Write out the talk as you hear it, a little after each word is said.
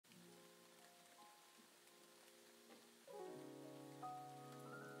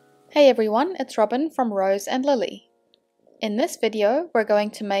Hey everyone, it's Robin from Rose and Lily. In this video, we're going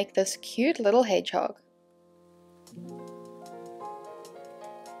to make this cute little hedgehog.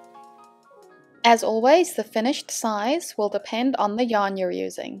 As always, the finished size will depend on the yarn you're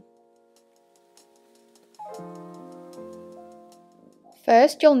using.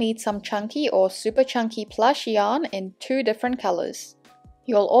 First, you'll need some chunky or super chunky plush yarn in 2 different colors.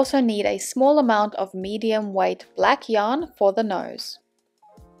 You'll also need a small amount of medium weight black yarn for the nose.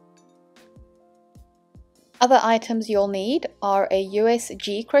 Other items you'll need are a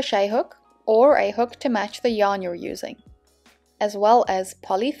USG crochet hook or a hook to match the yarn you're using, as well as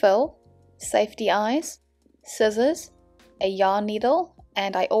polyfill, safety eyes, scissors, a yarn needle,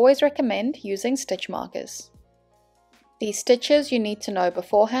 and I always recommend using stitch markers. The stitches you need to know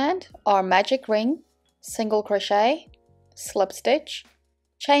beforehand are magic ring, single crochet, slip stitch,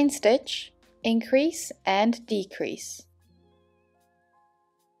 chain stitch, increase, and decrease.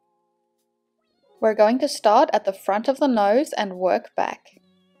 We're going to start at the front of the nose and work back.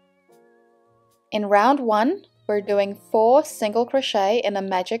 In round 1, we're doing 4 single crochet in a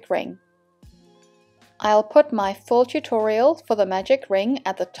magic ring. I'll put my full tutorial for the magic ring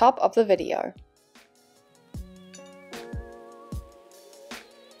at the top of the video.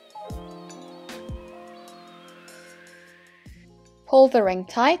 Pull the ring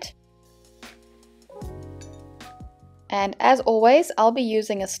tight. And as always, I'll be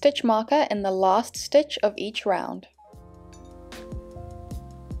using a stitch marker in the last stitch of each round.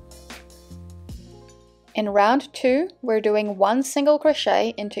 In round 2, we're doing 1 single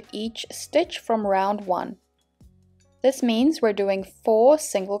crochet into each stitch from round 1. This means we're doing 4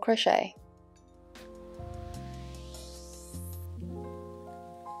 single crochet.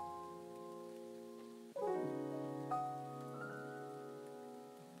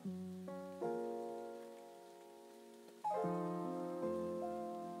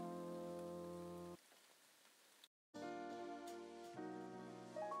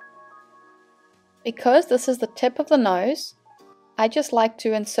 Because this is the tip of the nose, I just like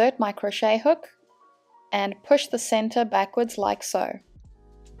to insert my crochet hook and push the center backwards like so.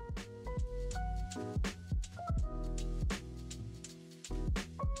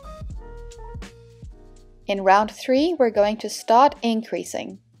 In round 3, we're going to start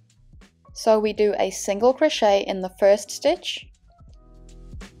increasing. So we do a single crochet in the first stitch,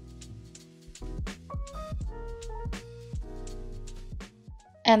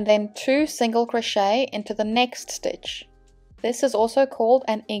 and then 2 single crochet into the next stitch. This is also called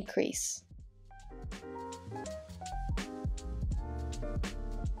an increase.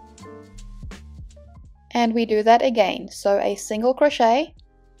 And we do that again, so a single crochet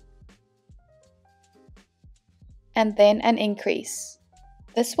and then an increase.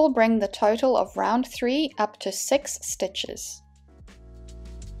 This will bring the total of round 3 up to 6 stitches.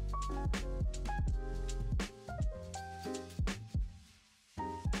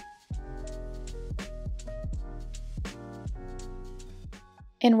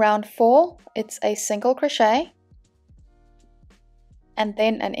 In round 4, it's a single crochet and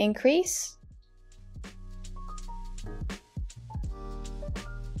then an increase,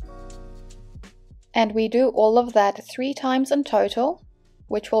 and we do all of that 3 times in total,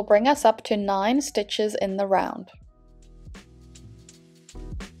 which will bring us up to 9 stitches in the round.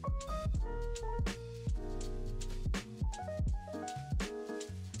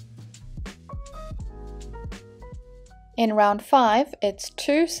 In round 5, it's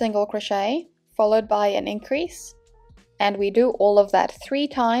 2 single crochet followed by an increase, and we do all of that 3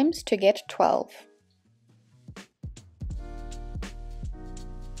 times to get 12.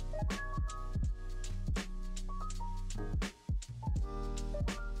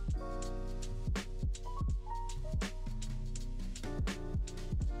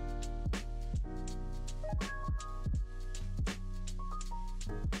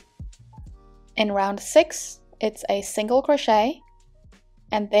 In round 6, it's a single crochet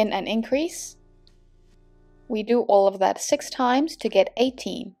and then an increase. We do all of that 6 times to get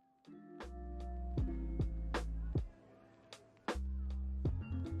 18.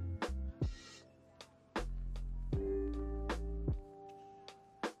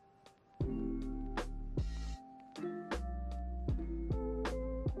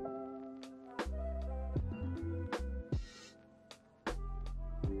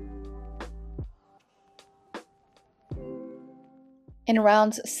 In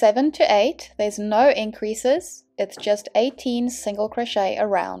rounds 7 to 8, there's no increases, it's just 18 single crochet a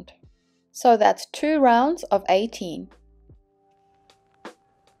round. So that's 2 rounds of 18.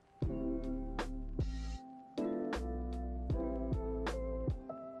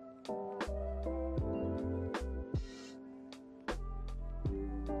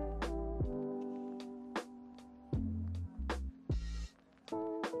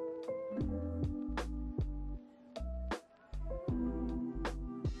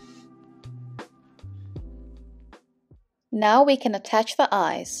 Now we can attach the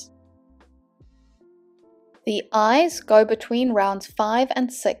eyes. The eyes go between rounds 5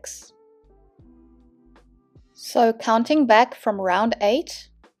 and 6. So counting back from round 8,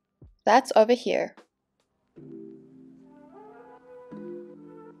 that's over here.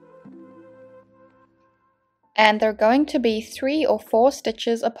 And they're going to be 3 or 4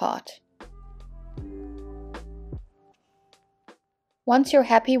 stitches apart. Once you're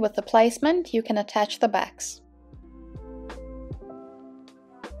happy with the placement, you can attach the backs.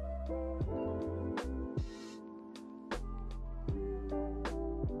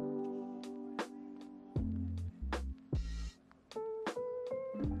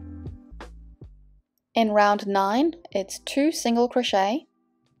 In round 9, it's 2 single crochet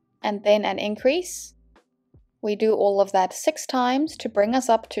and then an increase. We do all of that 6 times to bring us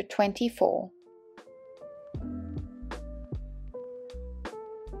up to 24.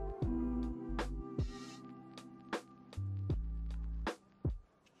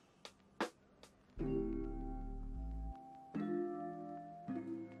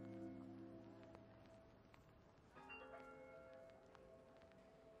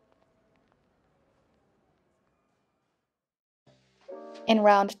 In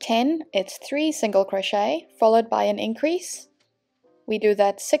round 10, it's 3 single crochet followed by an increase. We do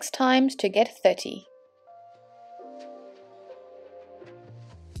that 6 times to get 30.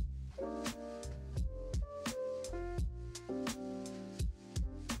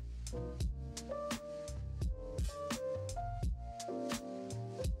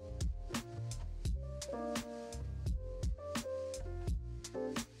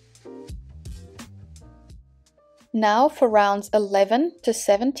 Now for rounds 11 to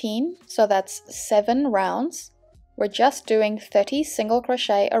 17, so that's 7 rounds, we're just doing 30 single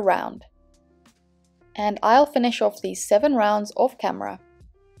crochet a round. And I'll finish off these 7 rounds off camera.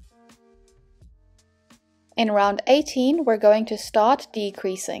 In round 18, we're going to start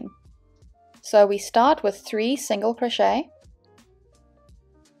decreasing. So we start with 3 single crochet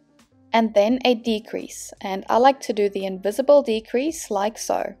and then a decrease, and I like to do the invisible decrease like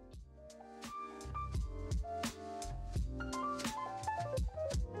so.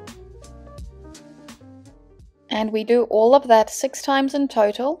 And we do all of that 6 times in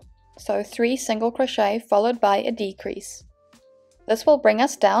total, so 3 single crochet followed by a decrease. This will bring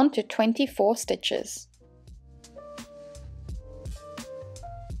us down to 24 stitches.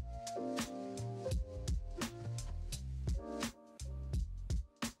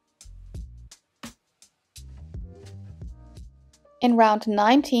 In round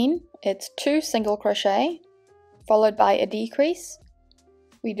 19, it's 2 single crochet followed by a decrease.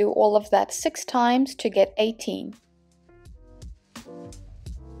 We do all of that 6 times to get 18.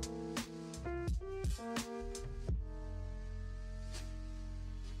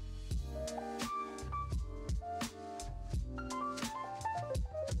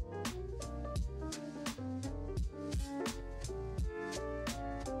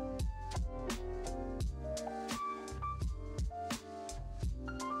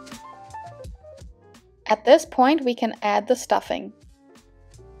 At this point, we can add the stuffing.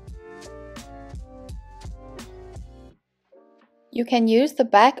 You can use the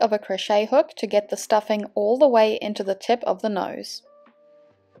back of a crochet hook to get the stuffing all the way into the tip of the nose.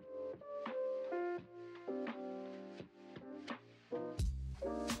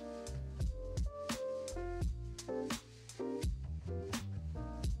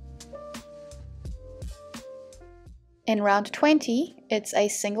 In round 20, it's a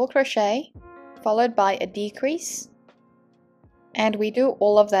single crochet followed by a decrease, and we do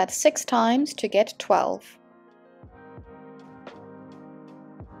all of that 6 times to get 12.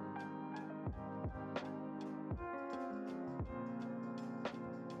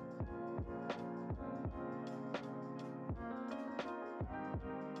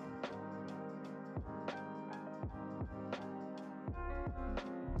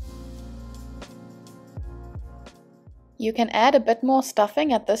 You can add a bit more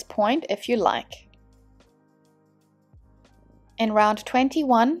stuffing at this point if you like. In round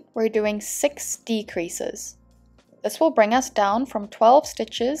 21, we're doing 6 decreases. This will bring us down from 12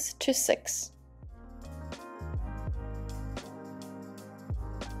 stitches to 6.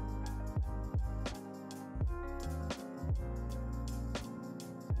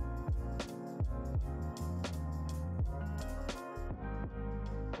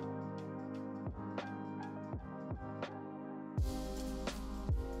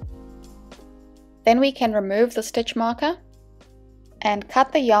 Then we can remove the stitch marker and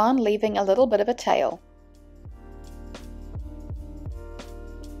cut the yarn, leaving a little bit of a tail.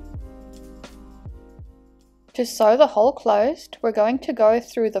 To sew the hole closed, we're going to go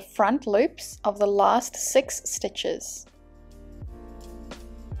through the front loops of the last 6 stitches.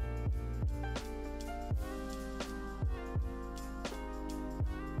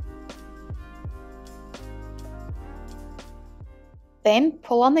 Then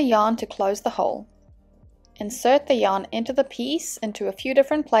pull on the yarn to close the hole. Insert the yarn into the piece into a few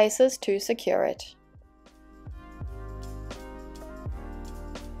different places to secure it.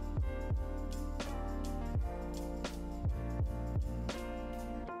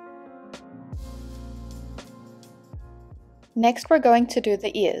 Next we're going to do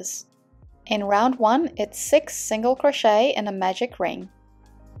the ears. In round 1 it's 6 single crochet in a magic ring.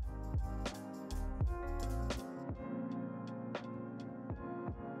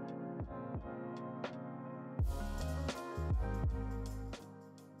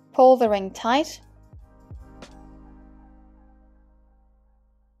 Pull the ring tight.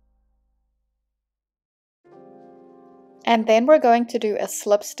 And then we're going to do a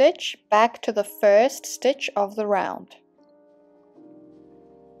slip stitch back to the first stitch of the round.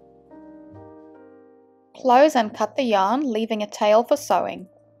 Close and cut the yarn, leaving a tail for sewing.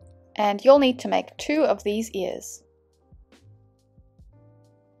 And you'll need to make 2 of these ears.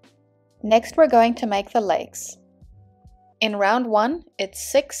 Next we're going to make the legs. In round 1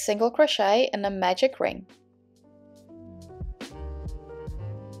 it's 6 single crochet in a magic ring.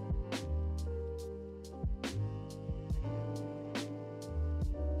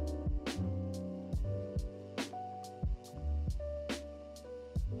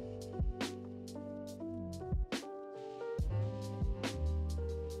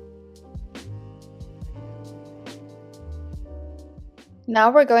 Now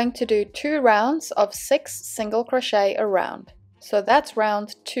we're going to do 2 rounds of 6 single crochet around. So that's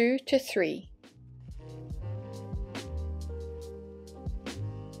round 2 to 3.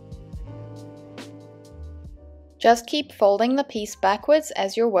 Just keep folding the piece backwards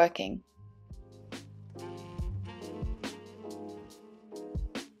as you're working.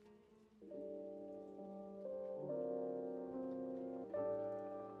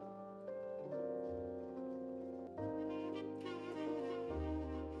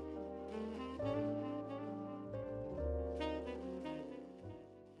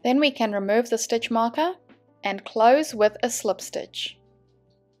 Then we can remove the stitch marker and close with a slip stitch.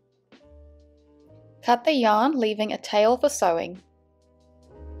 Cut the yarn, leaving a tail for sewing.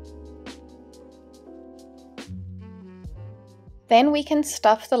 Then we can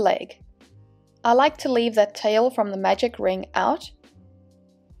stuff the leg. I like to leave that tail from the magic ring out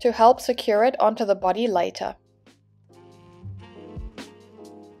to help secure it onto the body later.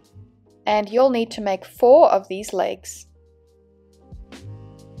 And you'll need to make 4 of these legs.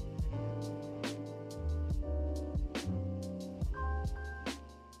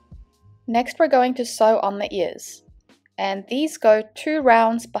 Next we're going to sew on the ears, and these go 2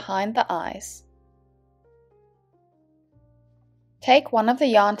 rounds behind the eyes. Take one of the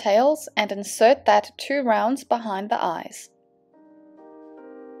yarn tails and insert that 2 rounds behind the eyes.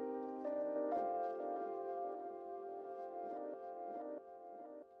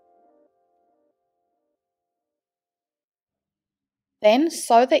 Then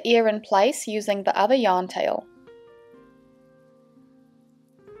sew the ear in place using the other yarn tail.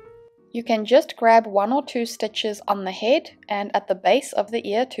 You can just grab 1 or 2 stitches on the head and at the base of the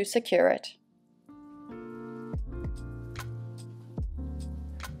ear to secure it.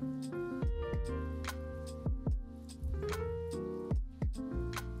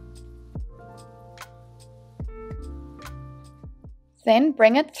 Then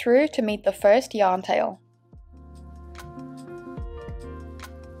bring it through to meet the first yarn tail.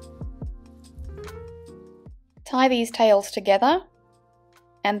 Tie these tails together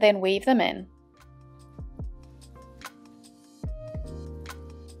and then weave them in.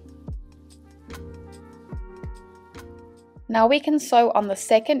 Now we can sew on the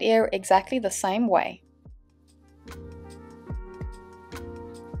second ear exactly the same way.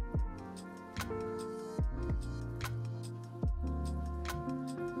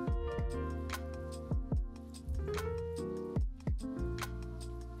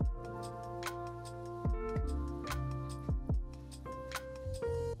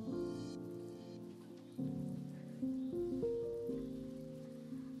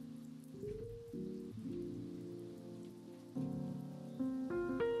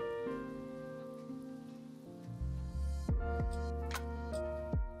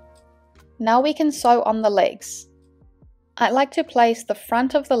 Now we can sew on the legs. I like to place the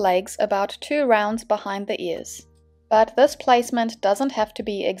front of the legs about 2 rounds behind the ears, but this placement doesn't have to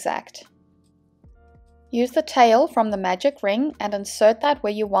be exact. Use the tail from the magic ring and insert that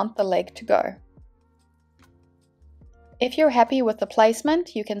where you want the leg to go. If you're happy with the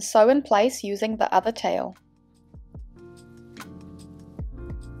placement, you can sew in place using the other tail.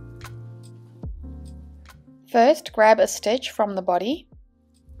 First, grab a stitch from the body.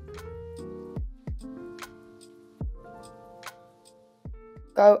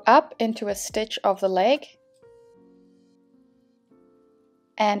 Go up into a stitch of the leg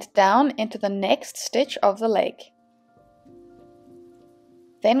and down into the next stitch of the leg.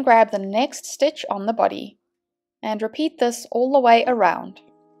 Then grab the next stitch on the body and repeat this all the way around.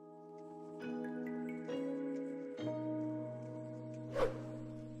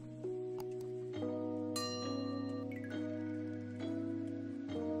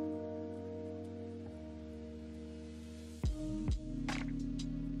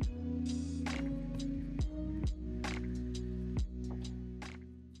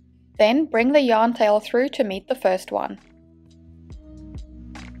 Then bring the yarn tail through to meet the first one.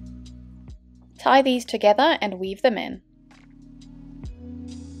 Tie these together and weave them in.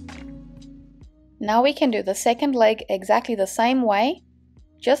 Now we can do the second leg exactly the same way,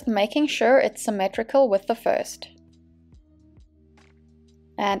 just making sure it's symmetrical with the first.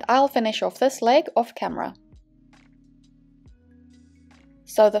 And I'll finish off this leg off camera.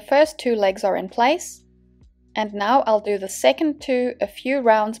 So the first two legs are in place, and now I'll do the second two a few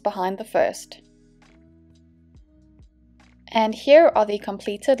rounds behind the first. And here are the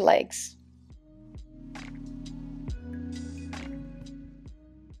completed legs.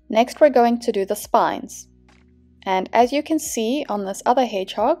 Next we're going to do the spines. And as you can see on this other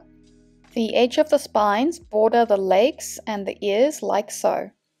hedgehog, the edge of the spines border the legs and the ears like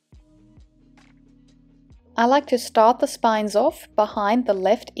so. I like to start the spines off behind the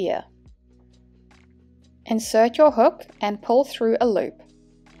left ear. Insert your hook and pull through a loop.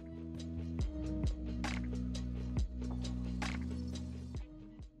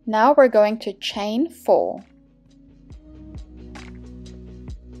 Now we're going to chain 4.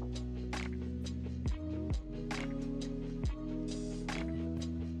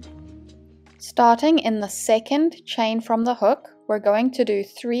 Starting in the second chain from the hook, we're going to do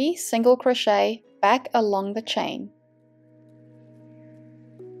 3 single crochet back along the chain.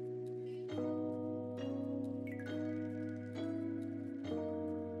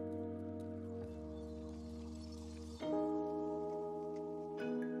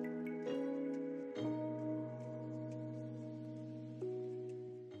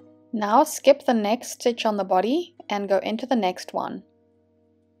 Now skip the next stitch on the body and go into the next one.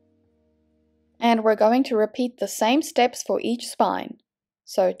 And we're going to repeat the same steps for each spine.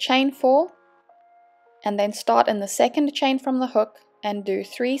 So chain 4, and then start in the second chain from the hook and do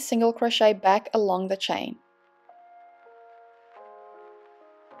 3 single crochet back along the chain.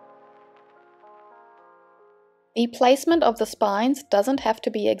 The placement of the spines doesn't have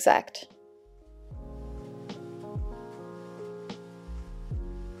to be exact.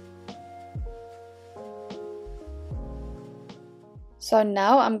 So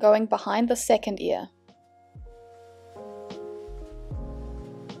now I'm going behind the second ear.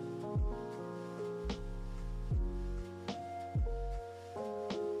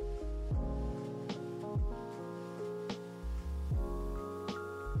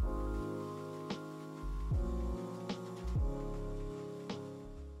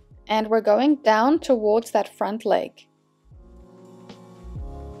 And we're going down towards that front leg.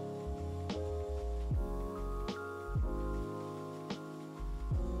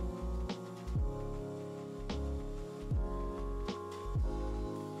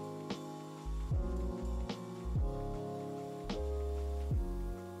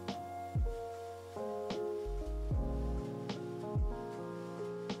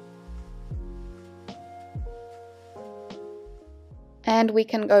 And we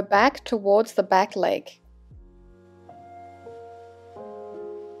can go back towards the back leg.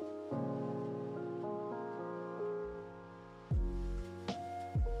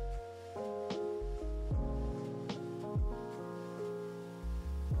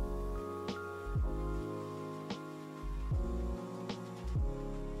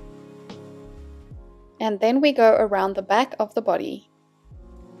 And then we go around the back of the body.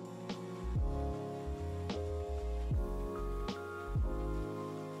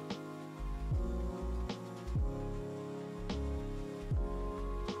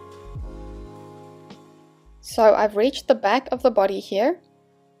 So I've reached the back of the body here,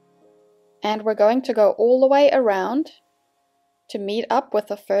 and we're going to go all the way around to meet up with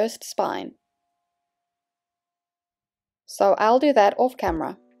the first spine. So I'll do that off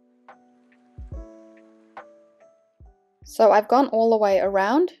camera. So I've gone all the way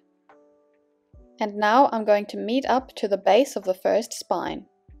around, and now I'm going to meet up to the base of the first spine.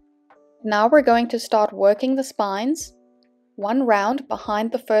 Now we're going to start working the spines, one round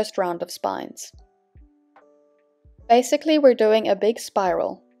behind the first round of spines. Basically, we're doing a big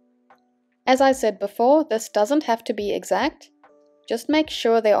spiral. As I said before, this doesn't have to be exact, just make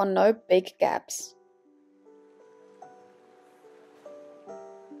sure there are no big gaps.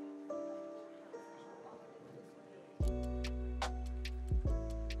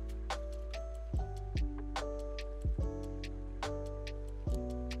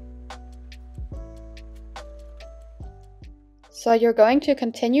 So you're going to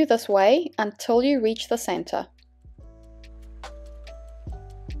continue this way until you reach the center.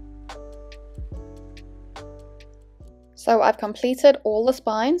 So I've completed all the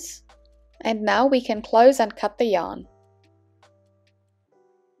spines, and now we can close and cut the yarn.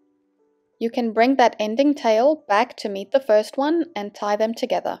 You can bring that ending tail back to meet the first one and tie them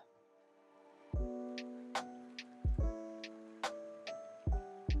together.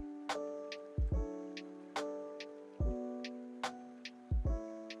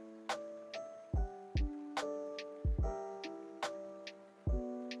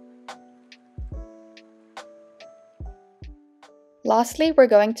 Lastly, we're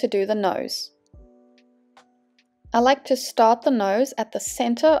going to do the nose. I like to start the nose at the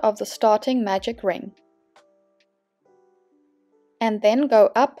center of the starting magic ring, and then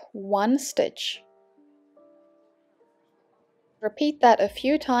go up one stitch. Repeat that a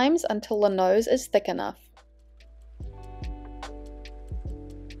few times until the nose is thick enough.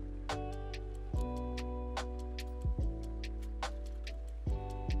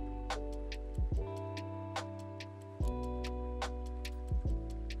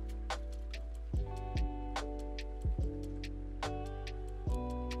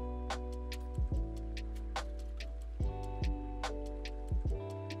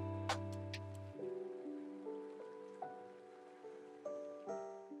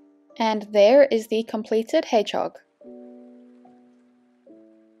 And there is the completed hedgehog.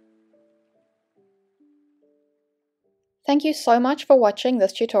 Thank you so much for watching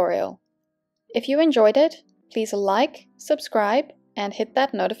this tutorial. If you enjoyed it, please like, subscribe, and hit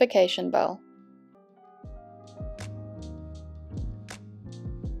that notification bell.